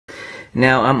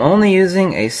Now, I'm only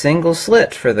using a single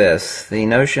slit for this. The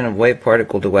notion of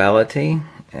wave-particle duality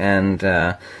and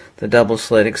the double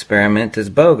slit experiment is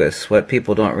bogus. What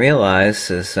people don't realize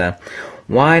is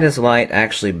why does light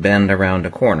actually bend around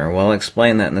a corner? Well, I'll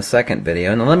explain that in the second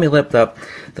video. Now let me lift up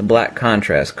the black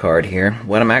contrast card here.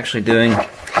 What I'm actually doing,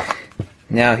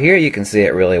 now here you can see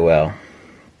it really well.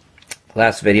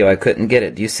 Last video I couldn't get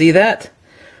it. Do you see that?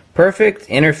 Perfect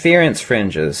interference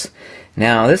fringes.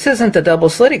 Now this isn't a double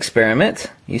slit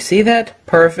experiment. You see that?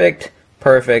 Perfect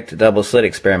double slit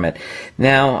experiment.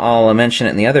 Now I'll mention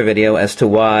it in the other video as to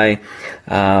why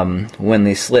when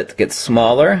the slit gets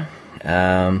smaller,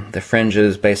 the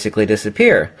fringes basically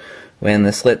disappear. When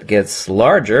the slit gets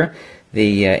larger,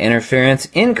 the interference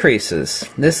increases.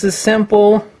 This is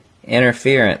simple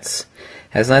interference.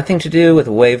 Has nothing to do with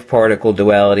wave-particle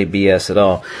duality BS at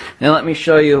all. Now let me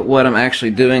show you what I'm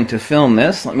actually doing to film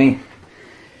this. Let me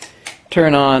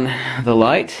turn on the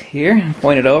light here and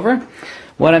point it over.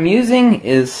 What I'm using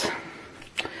is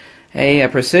a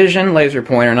precision laser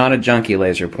pointer, not a junky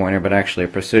laser pointer, but actually a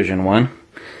precision one.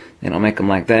 They don't make them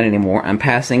like that anymore. I'm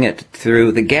passing it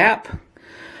through the gap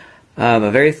of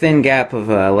a very thin gap of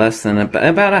less than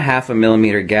about a ½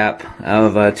 millimeter gap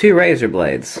of two razor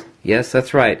blades. Yes,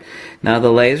 that's right. Now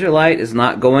the laser light is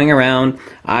not going around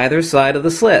either side of the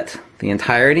slit. The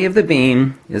entirety of the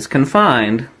beam is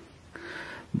confined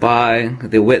by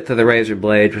the width of the razor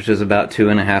blade, which is about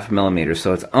 2½ millimeters.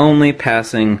 So it's only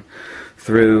passing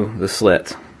through the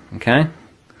slit. Okay?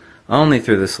 Only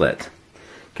through the slit.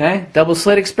 Okay? Double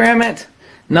slit experiment?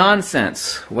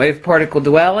 Nonsense. Wave-particle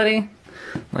duality?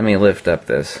 Let me lift up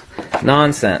this.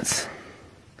 Nonsense.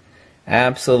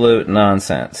 Absolute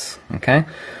nonsense. Okay?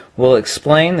 We'll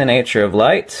explain the nature of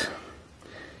light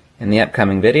in the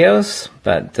upcoming videos,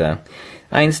 but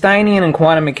Einsteinian and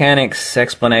quantum mechanics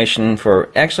explanation for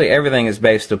actually everything is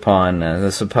based upon the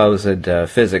supposed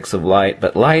physics of light,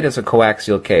 but light is a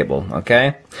coaxial cable,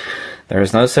 okay? There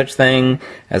is no such thing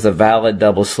as a valid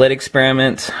double slit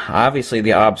experiment. Obviously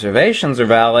the observations are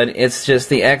valid, it's just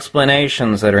the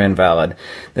explanations that are invalid.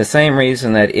 The same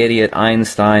reason that idiot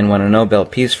Einstein won a Nobel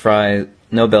Peace Prize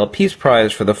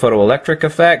for the photoelectric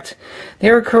effect.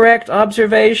 They were correct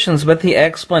observations, but the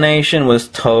explanation was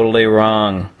totally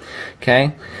wrong.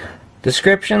 Okay?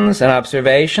 Descriptions and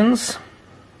observations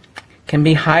can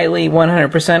be highly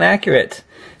 100% accurate.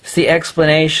 It's the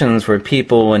explanations where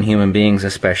people and human beings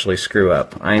especially screw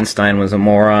up. Einstein was a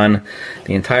moron.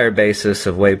 The entire basis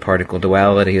of wave-particle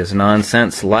duality is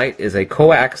nonsense. Light is a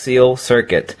coaxial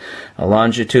circuit, a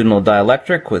longitudinal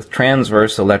dielectric with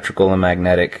transverse electrical and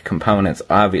magnetic components.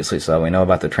 Obviously so. We know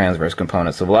about the transverse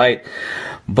components of light.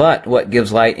 But what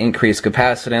gives light increased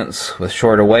capacitance with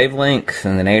shorter wavelength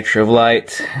and the nature of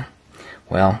light?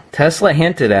 Well, Tesla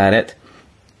hinted at it.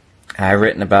 I've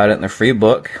written about it in the free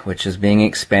book, which is being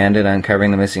expanded,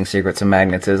 Uncovering the Missing Secrets of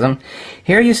Magnetism.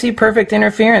 Here you see perfect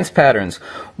interference patterns.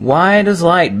 Why does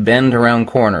light bend around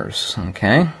corners?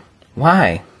 Okay?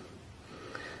 Why?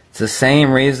 It's the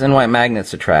same reason why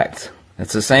magnets attract.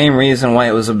 It's the same reason why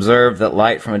it was observed that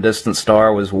light from a distant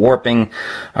star was warping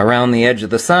around the edge of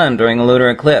the sun during a lunar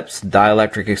eclipse.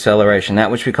 Dielectric acceleration, that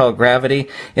which we call gravity.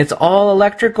 It's all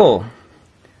electrical.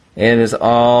 It is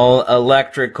all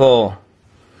electrical.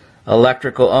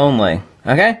 Electrical only.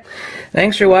 Okay?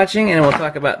 Thanks for watching, and we'll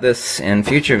talk about this in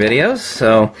future videos.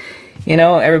 So, you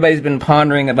know, everybody's been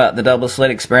pondering about the double slit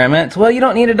experiment. Well, you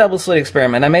don't need a double slit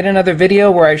experiment. I made another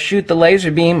video where I shoot the laser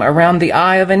beam around the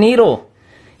eye of a needle.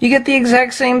 You get the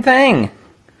exact same thing.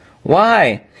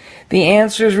 Why? The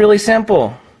answer is really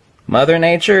simple. Mother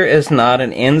Nature is not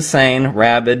an insane,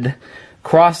 rabid,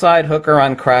 cross-eyed hooker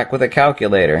on crack with a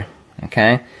calculator.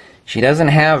 Okay? She doesn't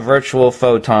have virtual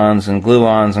photons and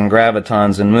gluons and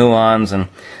gravitons and muons, and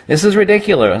this is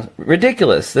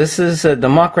ridiculous. This is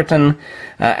Democritan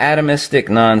atomistic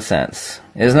nonsense.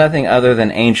 It is nothing other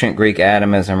than ancient Greek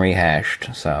atomism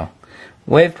rehashed. So,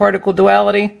 wave-particle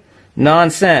duality?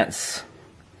 Nonsense.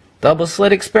 Double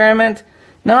slit experiment?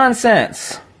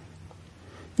 Nonsense.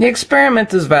 The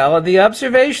experiment is valid. The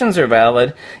observations are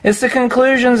valid. It's the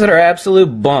conclusions that are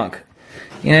absolute bunk.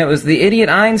 You know, it was the idiot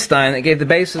Einstein that gave the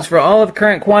basis for all of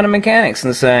current quantum mechanics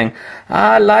and saying,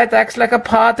 light acts like a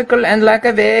particle and like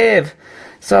a wave.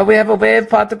 So we have a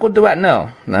wave-particle duality.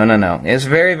 No. It's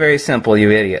very, very simple,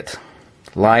 you idiot.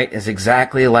 Light is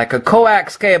exactly like a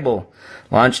coax cable.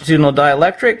 Longitudinal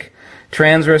dielectric,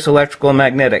 transverse electrical and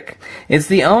magnetic. It's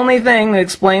the only thing that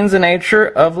explains the nature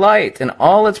of light and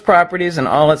all its properties and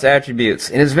all its attributes.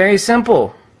 It is very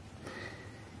simple.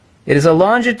 It is a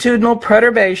longitudinal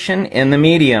perturbation in the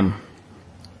medium.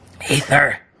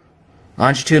 Ether.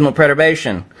 Longitudinal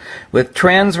perturbation with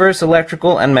transverse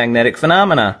electrical and magnetic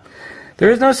phenomena.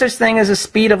 There is no such thing as a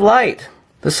speed of light.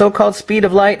 The so-called speed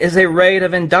of light is a rate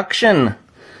of induction.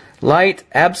 Light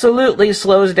absolutely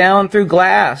slows down through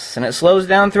glass, and it slows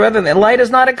down through other things. Light is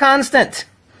not a constant.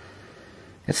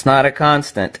 It's not a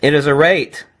constant. It is a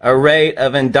rate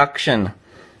of induction.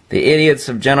 The idiots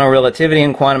of general relativity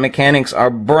and quantum mechanics are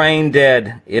brain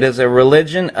dead. It is a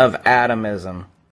religion of atomism.